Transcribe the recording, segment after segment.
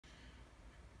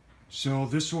So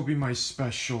this will be my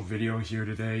special video here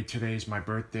today. Today's my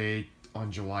birthday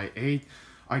on July 8th.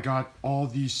 I got all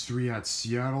these three at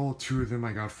Seattle. Two of them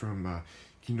I got from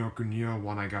Kinokuniya,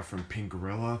 one I got from Pink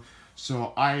Gorilla.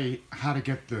 So I had to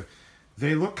get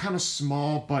they look kind of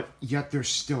small, but yet they're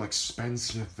still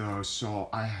expensive though. So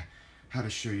I had to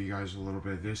show you guys a little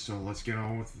bit of this. So let's get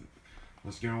on with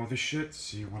the shit,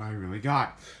 see what I really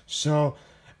got. So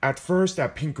at first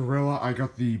at Pink Gorilla, I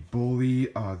got the Bully,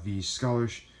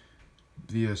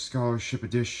 the scholarship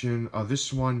edition.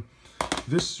 This is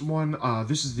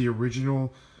the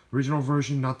original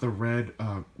version, not the red,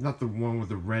 not the one with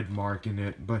the red mark in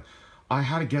it. But I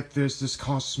had to get this. This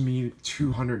cost me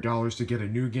 $200 to get a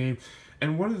new game,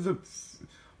 and one of the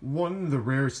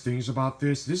rarest things about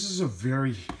this is a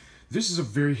very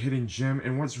hidden gem.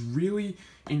 And what's really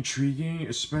intriguing,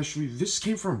 especially, this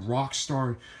came from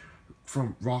Rockstar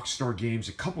Games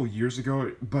a couple years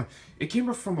ago, but it came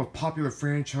up from a popular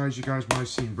franchise. You guys might have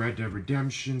seen Red Dead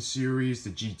Redemption series, the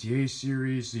GTA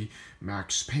series, the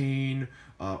Max Payne,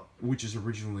 which is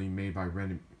originally made by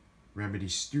Remedy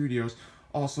Studios,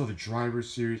 also the Driver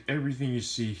series, everything you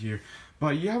see here.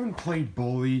 But you haven't played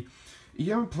Bully,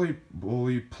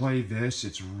 play this.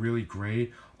 It's really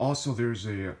great. Also,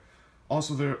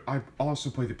 I also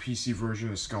play the PC version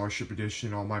of the Scholarship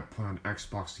Edition. I might play on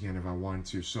Xbox again if I wanted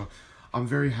to. So I'm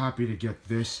very happy to get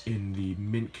this in the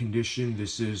mint condition.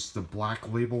 This is the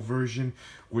black label version,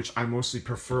 which I mostly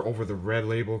prefer over the red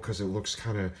label because it looks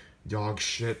kind of dog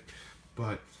shit.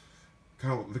 But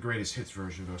kind of the greatest hits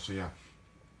version though, so yeah.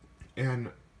 And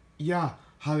yeah,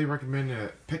 highly recommend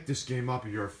to pick this game up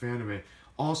if you're a fan of it.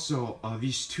 Also,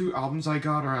 these two albums I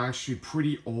got are actually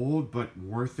pretty old, but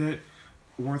worth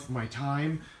my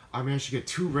time. I managed to get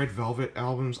two Red Velvet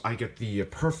albums. I get the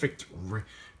Perfect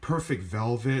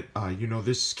Velvet. You know,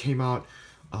 this came out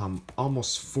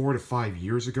almost 4 to 5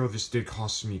 years ago. This did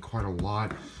cost me quite a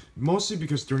lot, mostly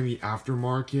because during the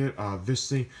aftermarket, this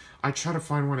thing, I try to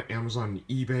find one at Amazon and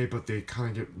eBay, but they kind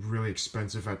of get really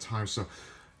expensive at times. So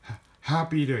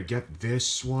happy to get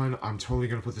this one. I'm totally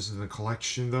gonna put this in the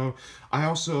collection though.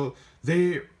 I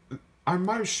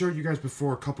might have showed you guys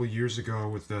before a couple years ago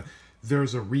with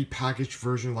there's a repackaged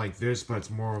version like this, but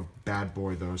it's more of Bad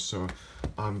Boy though, so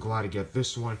I'm glad to get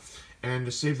this one. And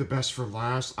to save the best for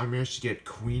last, I managed to get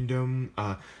Queendom,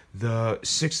 the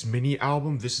 6 mini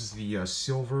album. This is the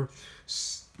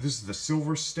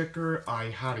silver sticker. I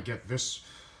had to get this.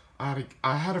 I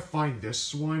had to find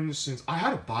this one since I had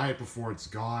to buy it before it's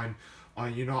gone.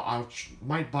 You know,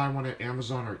 might buy one at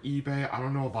Amazon or eBay. I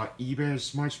don't know about eBay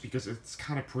as much because it's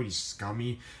kind of pretty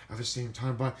scummy at the same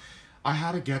time, but I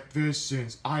had to get this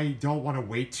since I don't want to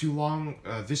wait too long.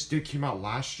 This came out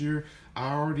last year.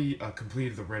 I already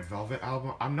completed the Red Velvet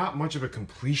album. I'm not much of a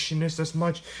completionist as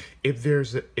much if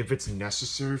it's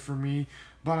necessary for me,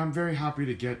 but I'm very happy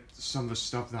to get some of the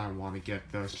stuff that I want to get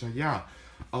though. So yeah,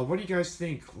 what do you guys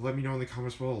think? Let me know in the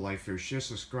comments below. Like, favorite, share,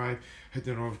 subscribe, hit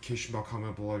the notification bell,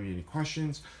 comment below if you have any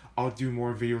questions. I'll do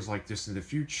more videos like this in the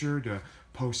future to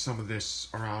post some of this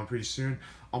around pretty soon.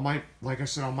 Like I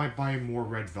said, I might buy more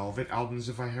Red Velvet albums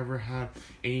if I ever have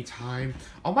any time.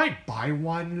 I might buy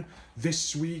one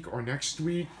this week or next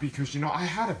week because, you know, I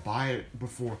had to buy it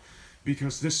before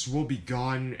because this will be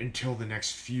gone until the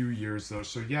next few years though.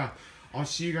 So yeah, I'll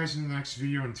see you guys in the next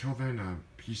video. Until then,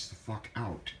 peace the fuck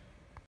out.